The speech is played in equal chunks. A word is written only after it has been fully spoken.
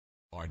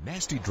Are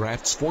nasty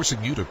drafts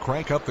forcing you to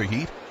crank up the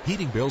heat?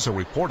 Heating bills are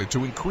reported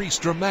to increase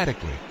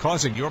dramatically,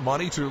 causing your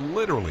money to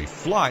literally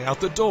fly out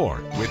the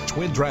door. With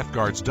Twin Draft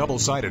Guard's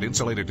double-sided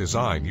insulated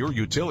design, your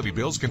utility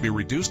bills can be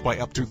reduced by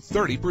up to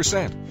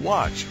 30%.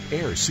 Watch.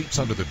 Air seeps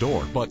under the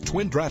door, but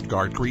Twin Draft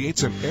Guard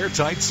creates an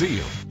airtight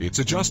seal. It's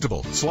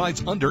adjustable,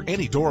 slides under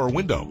any door or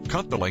window.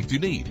 Cut the length you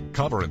need.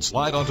 Cover and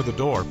slide onto the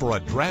door for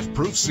a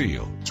draft-proof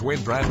seal.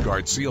 Twin Draft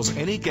Guard seals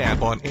any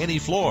gap on any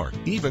floor,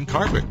 even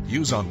carpet.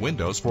 Use on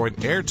windows for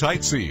an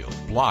airtight seal.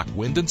 Block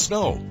wind and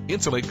snow.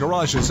 Insulate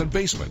garages and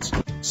basements.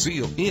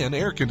 Seal in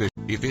air conditioning.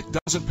 If it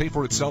doesn't pay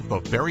for itself the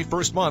very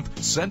first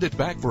month, send it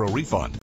back for a refund.